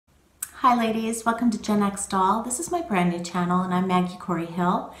Hi ladies, welcome to Gen X Doll. This is my brand new channel and I'm Maggie Corey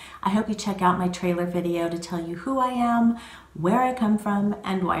Hill. I hope you check out my trailer video to tell you who I am, where I come from,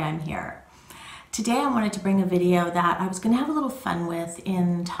 and why I'm here. Today I wanted to bring a video that I was going to have a little fun with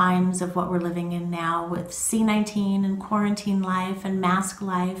in times of what we're living in now with C-19 and quarantine life and mask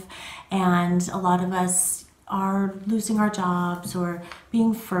life, and a lot of us are losing our jobs or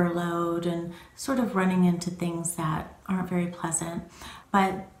being furloughed and sort of running into things that aren't very pleasant.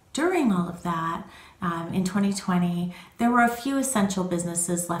 But during all of that, in 2020, there were a few essential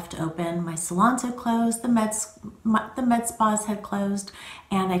businesses left open. My salons had closed, the med spas had closed,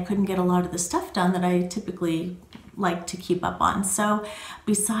 and I couldn't get a lot of the stuff done that I typically like to keep up on. So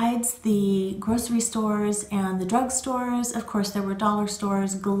besides the grocery stores and the drugstores, of course, there were dollar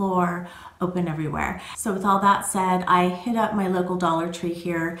stores galore open everywhere. So with all that said, I hit up my local Dollar Tree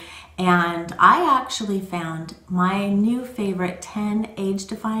here and I actually found my new favorite 10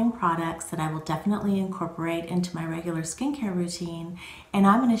 age-defying products that I will definitely incorporate into my regular skincare routine, and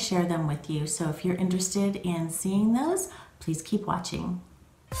I'm going to share them with you. So if you're interested in seeing those, please keep watching.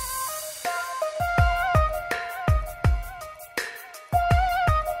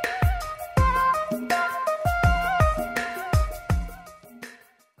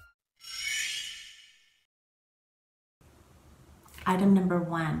 Item number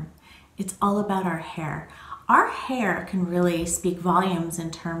one, it's all about our hair. Our hair can really speak volumes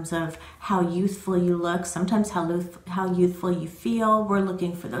in terms of how youthful you look, sometimes how youthful you feel. We're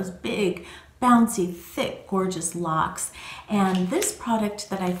looking for those big, bouncy, thick, gorgeous locks. And this product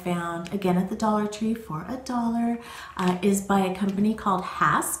that I found, again at the Dollar Tree for $1, is by a company called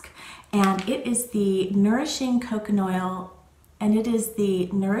Hask, and it is the Nourishing Coconut Oil, and it is the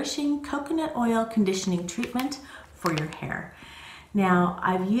Nourishing Coconut Oil Conditioning Treatment for your hair. Now,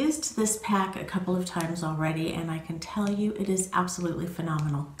 I've used this pack a couple of times already, and I can tell you it is absolutely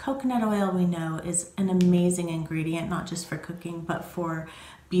phenomenal. Coconut oil, we know, is an amazing ingredient, not just for cooking, but for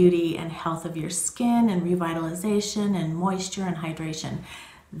beauty and health of your skin and revitalization and moisture and hydration.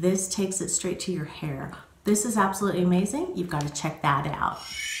 This takes it straight to your hair. This is absolutely amazing. You've got to check that out.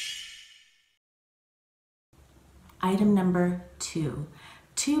 Item number two.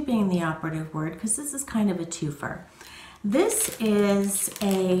 Two being the operative word, because this is kind of a twofer. This is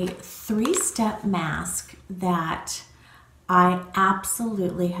a 3-step mask that I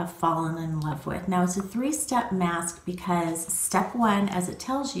absolutely have fallen in love with. Now, it's a 3-step mask because step one, as it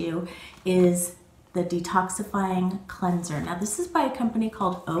tells you, is the detoxifying cleanser. Now, this is by a company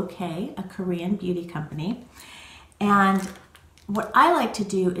called OK, a Korean beauty company. And what I like to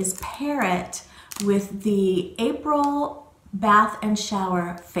do is pair it with the April Bath and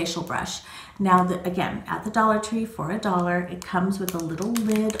Shower facial brush. Now, again, at the Dollar Tree for $1, it comes with a little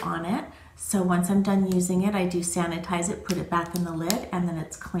lid on it. So once I'm done using it, I do sanitize it, put it back in the lid, and then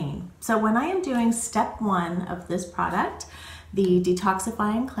it's clean. So when I am doing step one of this product, the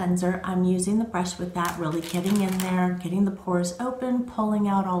detoxifying cleanser, I'm using the brush with that, really getting in there, getting the pores open, pulling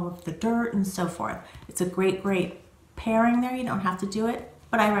out all of the dirt and so forth. It's a great, great pairing there. You don't have to do it,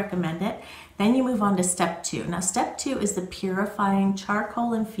 but I recommend it. Then you move on to step two. Now, step two is the purifying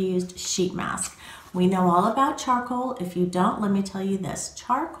charcoal infused sheet mask. We know all about charcoal. If you don't, let me tell you this.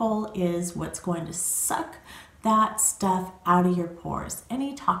 Charcoal is what's going to suck that stuff out of your pores.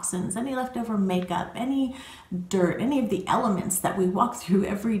 Any toxins, any leftover makeup, any dirt, any of the elements that we walk through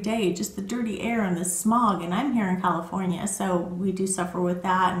every day, just the dirty air and the smog. And I'm here in California, so we do suffer with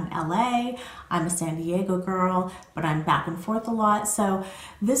that in LA. I'm a San Diego girl, but I'm back and forth a lot. So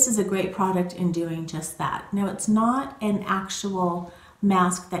this is a great product in doing just that. Now, it's not an actual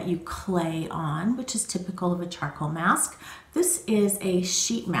mask that you clay on, which is typical of a charcoal mask. This is a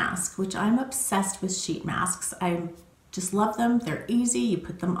sheet mask, which I'm obsessed with sheet masks. I just love them. They're easy. You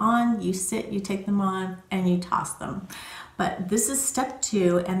put them on, you sit, you take them on, and you toss them. But this is step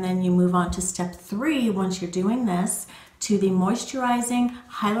two, and then you move on to step three once you're doing this, to the moisturizing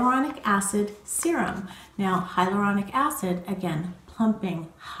hyaluronic acid serum. Now, hyaluronic acid, again, plumping,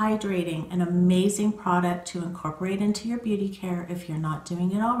 hydrating, an amazing product to incorporate into your beauty care if you're not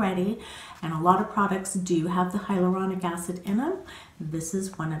doing it already. And a lot of products do have the hyaluronic acid in them. This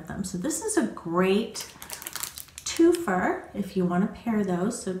is one of them. So this is a great twofer if you want to pair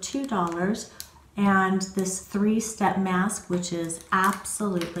those. So $2 and this 3-step mask, which is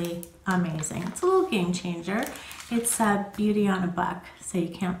absolutely amazing. It's a little game changer. It's a beauty on a buck, so you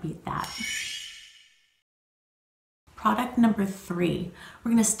can't beat that. Product number three, we're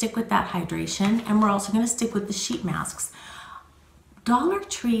going to stick with that hydration, and we're also going to stick with the sheet masks. Dollar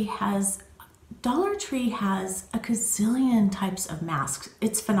Tree has a gazillion types of masks.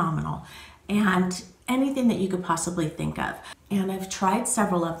 It's phenomenal, and anything that you could possibly think of. and I've tried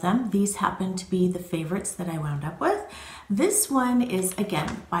several of them. These happen to be the favorites that I wound up with. This one is,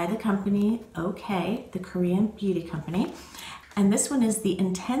 again, by the company OK, the Korean beauty company. And this one is the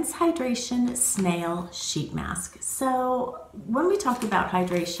Intense Hydration Snail Sheet Mask. So when we talk about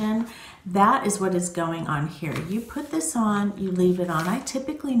hydration, that is what is going on here. You put this on, you leave it on. I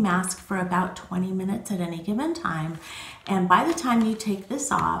typically mask for about 20 minutes at any given time. And by the time you take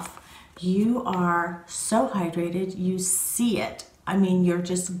this off, you are so hydrated, you see it. I mean, you're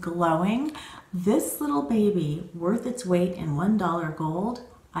just glowing. This little baby, worth its weight in $1 gold.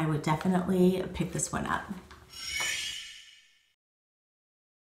 I would definitely pick this one up.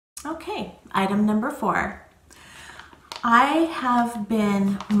 Okay, item number 4. I have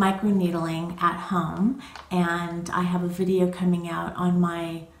been microneedling at home, and I have a video coming out on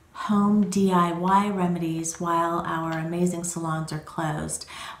my home DIY remedies while our amazing salons are closed.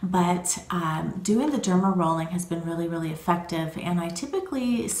 But doing the derma rolling has been really, really effective, and I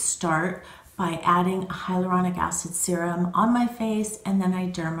typically start by adding a hyaluronic acid serum on my face, and then I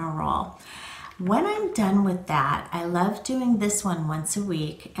derma roll. When I'm done with that, I love doing this one once a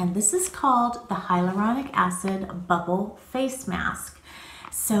week, and this is called the Hyaluronic Acid Bubble Face Mask.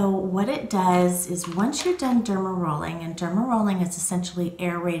 So what it does is once you're done derma rolling, and derma rolling is essentially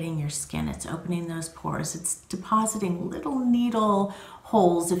aerating your skin, it's opening those pores, it's depositing little needle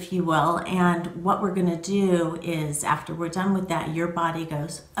holes, if you will, and what we're gonna do is after we're done with that, your body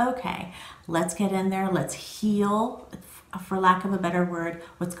goes, okay, let's get in there, let's heal, for lack of a better word,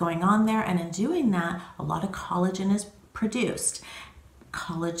 what's going on there. And in doing that, a lot of collagen is produced.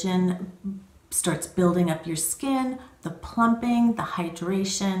 Collagen starts building up your skin, the plumping, the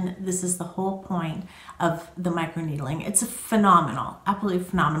hydration. This is the whole point of the microneedling. It's phenomenal, absolutely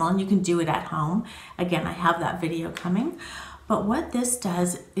phenomenal, and you can do it at home. Again, I have that video coming. But what this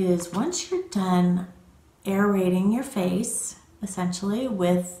does is once you're done aerating your face, essentially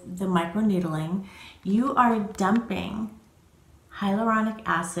with the microneedling, you are dumping hyaluronic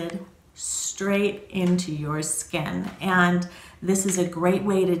acid straight into your skin. And this is a great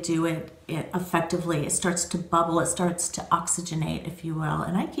way to do it effectively. It starts to bubble, it starts to oxygenate, if you will.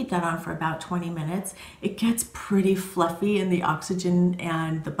 And I keep that on for about 20 minutes. It gets pretty fluffy in the oxygen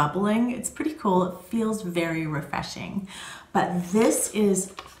and the bubbling. It's pretty cool. It feels very refreshing. But this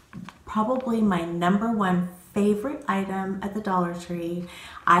is probably my #1 favorite item at the Dollar Tree.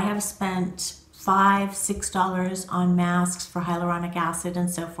 I have spent $5, $6 on masks for hyaluronic acid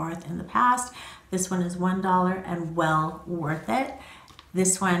and so forth in the past. This one is $1 and well worth it.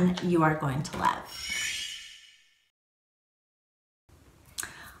 This one you are going to love.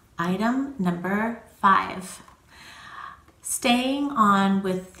 Item number 5. Staying on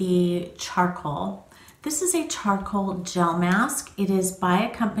with the charcoal. This is a charcoal gel mask. It is by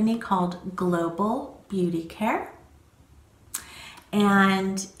a company called Global Beauty Care.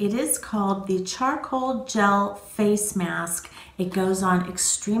 And it is called the Charcoal Gel Face Mask. It goes on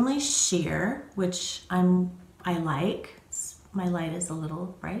extremely sheer, which I like. My light is a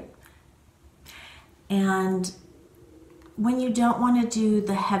little bright. And when you don't want to do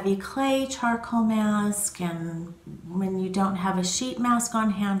the heavy clay charcoal mask, and when you don't have a sheet mask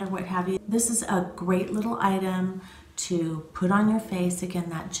on hand or what have you, this is a great little item to put on your face. Again,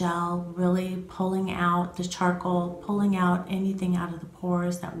 that gel really pulling out the charcoal, pulling out anything out of the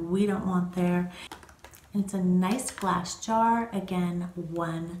pores that we don't want there. And it's a nice glass jar, again,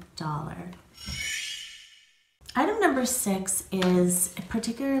 $1. Item number 6 is,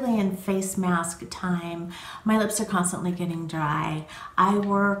 particularly in face mask time, my lips are constantly getting dry. I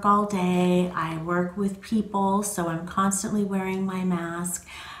work all day, I work with people, so I'm constantly wearing my mask.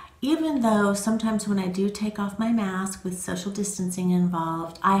 Even though sometimes when I do take off my mask with social distancing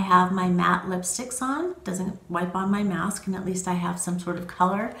involved, I have my matte lipsticks on, doesn't wipe on my mask, and at least I have some sort of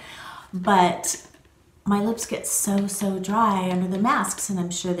color. But my lips get so dry under the masks, and I'm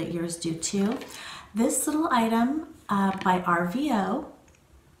sure that yours do too. This little item by RVO,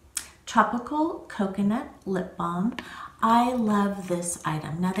 Tropical Coconut Lip Balm. I love this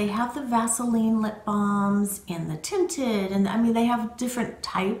item. Now they have the Vaseline lip balms and the tinted, and I mean they have different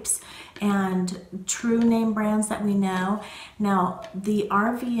types and true name brands that we know. Now the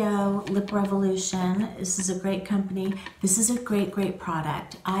RVO Lip Revolution, this is a great company. This is a great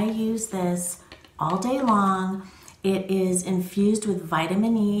product. I use this all day long. It is infused with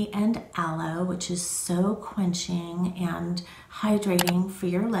vitamin E and aloe, which is so quenching and hydrating for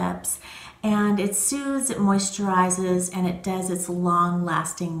your lips. And it soothes, it moisturizes, and it does its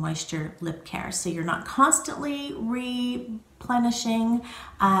long-lasting moisture lip care. So you're not constantly replenishing.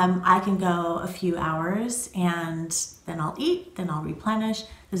 I can go a few hours and then I'll eat, then I'll replenish.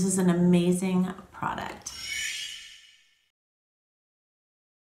 This is an amazing product.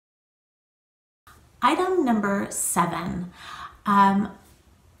 Item number 7.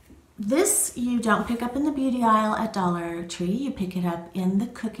 This you don't pick up in the beauty aisle at Dollar Tree, you pick it up in the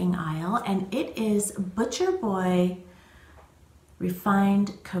cooking aisle, and it is Butcher Boy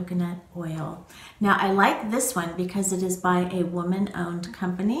refined coconut oil. Now I like this one because it is by a woman-owned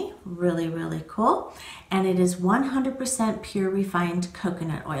company, really, really cool, and it is 100% pure refined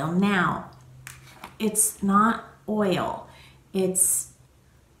coconut oil. Now, it's not oil, it's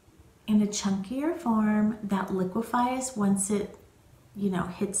in a chunkier form that liquefies once it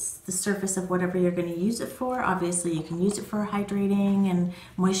hits the surface of whatever you're going to use it for. Obviously, you can use it for hydrating and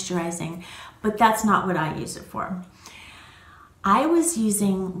moisturizing, but that's not what I use it for. I was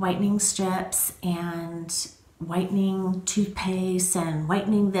using whitening strips and whitening toothpaste and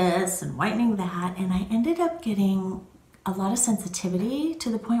whitening this and whitening that, and I ended up getting a lot of sensitivity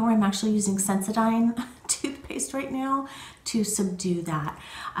to the point where I'm actually using Sensodyne toothpaste right now to subdue that.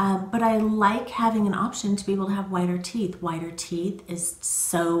 But I like having an option to be able to have whiter teeth. Whiter teeth is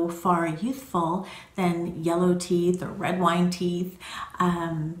so far youthful than yellow teeth or red wine teeth,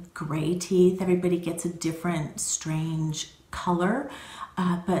 gray teeth. Everybody gets a different strange color,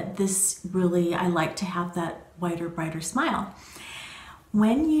 but this really, I like to have that whiter, brighter smile.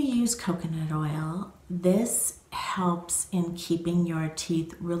 When you use coconut oil, this helps in keeping your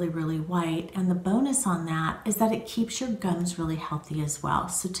teeth really, really white. And the bonus on that is that it keeps your gums really healthy as well.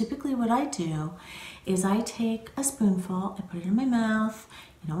 So typically what I do is I take a spoonful, I put it in my mouth,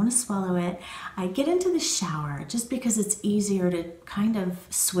 you don't want to swallow it. I get into the shower just because it's easier to kind of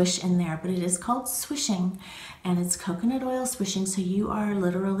swish in there, but it is called swishing, and it's coconut oil swishing. So you are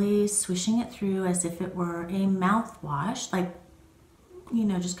literally swishing it through as if it were a mouthwash, like,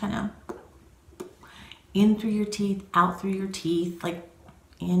 just kind of in through your teeth, out through your teeth, like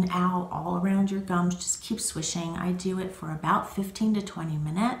in, out, all around your gums. Just keep swishing. I do it for about 15 to 20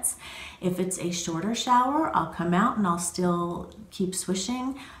 minutes. If it's a shorter shower, I'll come out and I'll still keep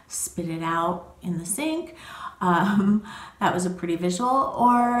swishing, spit it out in the sink. That was a pretty visual.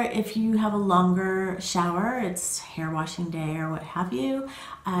 Or if you have a longer shower, it's hair washing day or what have you,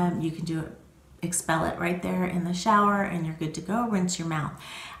 you can do it, expel it right there in the shower and you're good to go. Rinse your mouth.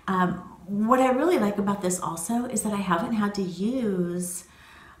 What I really like about this also is that I haven't had to use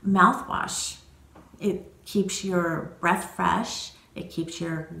mouthwash. It keeps your breath fresh, it keeps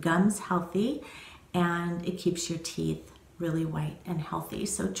your gums healthy, and it keeps your teeth really white and healthy.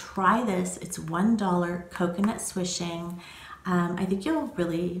 So try this. It's $1 coconut swishing. I think you'll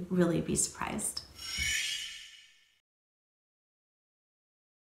really, really be surprised.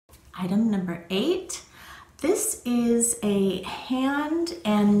 Item number 8. This is a hand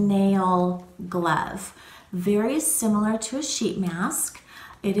and nail glove, very similar to a sheet mask.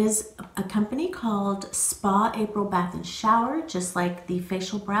 It is a company called Spa April Bath and Shower, just like the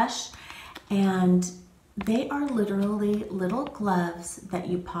facial brush, and they are literally little gloves that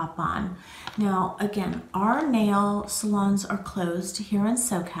you pop on. Now, again, our nail salons are closed here in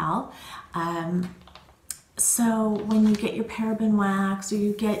SoCal. So when you get your paraben wax or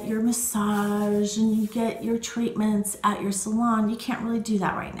you get your massage and you get your treatments at your salon, you can't really do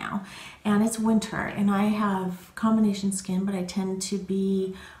that right now. And it's winter and I have combination skin, but I tend to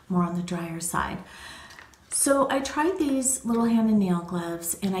be more on the drier side. So I tried these little hand and nail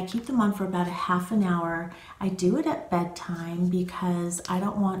gloves and I keep them on for about a half an hour. I do it at bedtime because I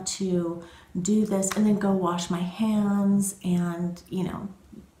don't want to do this and then go wash my hands and,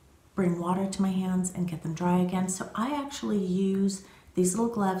 bring water to my hands and get them dry again. So I actually use these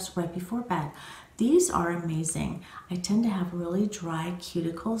little gloves right before bed. These are amazing. I tend to have really dry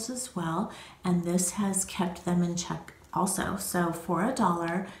cuticles as well, and this has kept them in check also. So for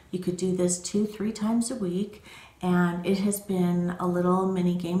 $1, you could do this 2-3 times a week, and it has been a little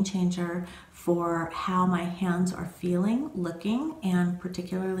mini game changer for how my hands are feeling, looking, and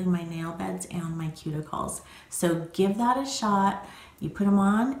particularly my nail beds and my cuticles. So give that a shot. You put them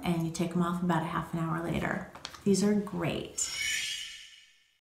on and you take them off about a half an hour later. These are great.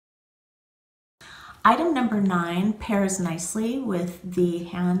 Item number 9 pairs nicely with the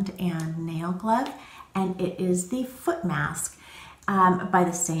hand and nail glove, and it is the foot mask by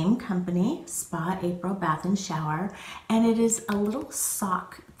the same company, Spa April Bath and Shower, and it is a little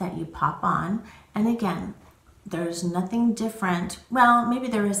sock that you pop on. And again, there's nothing different. Well, maybe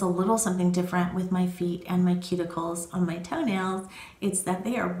there is a little something different with my feet and my cuticles on my toenails. It's that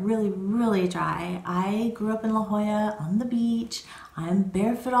they are really, really dry. I grew up in La Jolla on the beach. I'm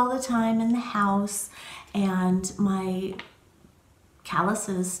barefoot all the time in the house, and my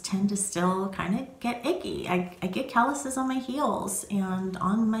calluses tend to still kind of get icky. I get calluses on my heels and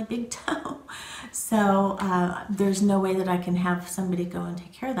on my big toe. So there's no way that I can have somebody go and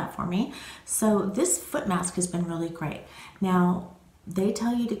take care of that for me. So this foot mask has been really great. Now, they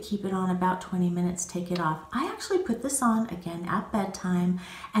tell you to keep it on about 20 minutes, take it off. I actually put this on again at bedtime,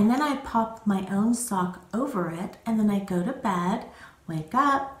 and then I pop my own sock over it, and then I go to bed, wake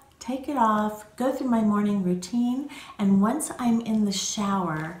up, take it off, go through my morning routine, and once I'm in the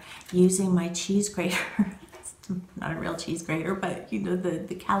shower using my cheese grater, it's not a real cheese grater, but you know,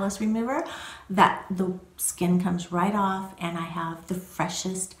 the callus remover, that the skin comes right off and I have the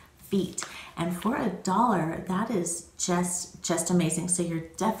freshest feet. And for $1, that is just amazing. So you're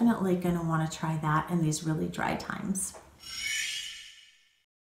definitely going to want to try that in these really dry times.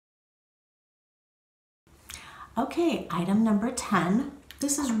 Okay, item number 10.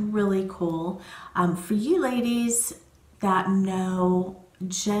 This is really cool. For you ladies that know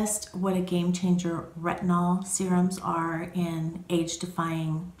just what a game changer retinol serums are in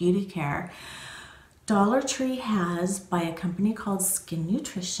age-defying beauty care, Dollar Tree has, by a company called Skin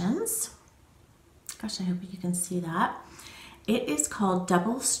Nutritions, gosh, I hope you can see that, it is called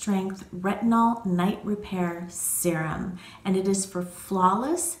Double Strength Retinol Night Repair Serum, and it is for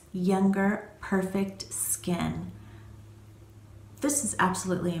flawless, younger, perfect skin. This is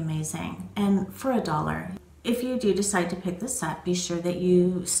absolutely amazing, and for $1. If you do decide to pick this up, be sure that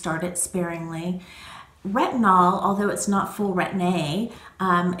you start it sparingly. Retinol, although it's not full retin-A,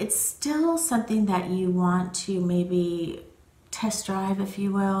 it's still something that you want to maybe test drive, if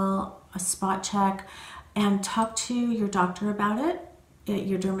you will, a spot check, and talk to your doctor about it,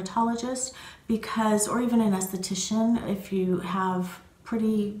 your dermatologist, because, or even an esthetician, if you have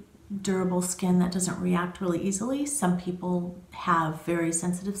pretty durable skin that doesn't react really easily. Some people have very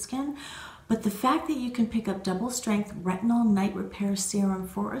sensitive skin. But the fact that you can pick up Double Strength Retinol Night Repair Serum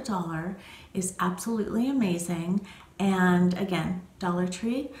for $1 is absolutely amazing. And again, Dollar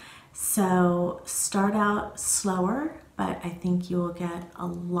Tree. So start out slower, but I think you will get a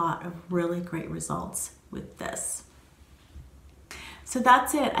lot of really great results with this. So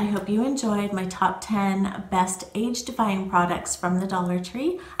that's it. I hope you enjoyed my top 10 best age-defying products from the Dollar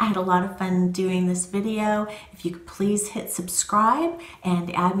Tree. I had a lot of fun doing this video. If you could please hit subscribe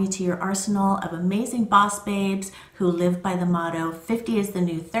and add me to your arsenal of amazing boss babes who live by the motto, 50 is the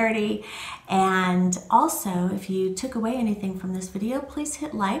new 30. And also, if you took away anything from this video, please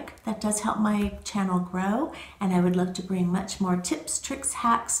hit like. That does help my channel grow, and I would love to bring much more tips, tricks,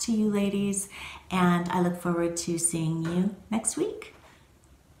 hacks to you ladies. And I look forward to seeing you next week.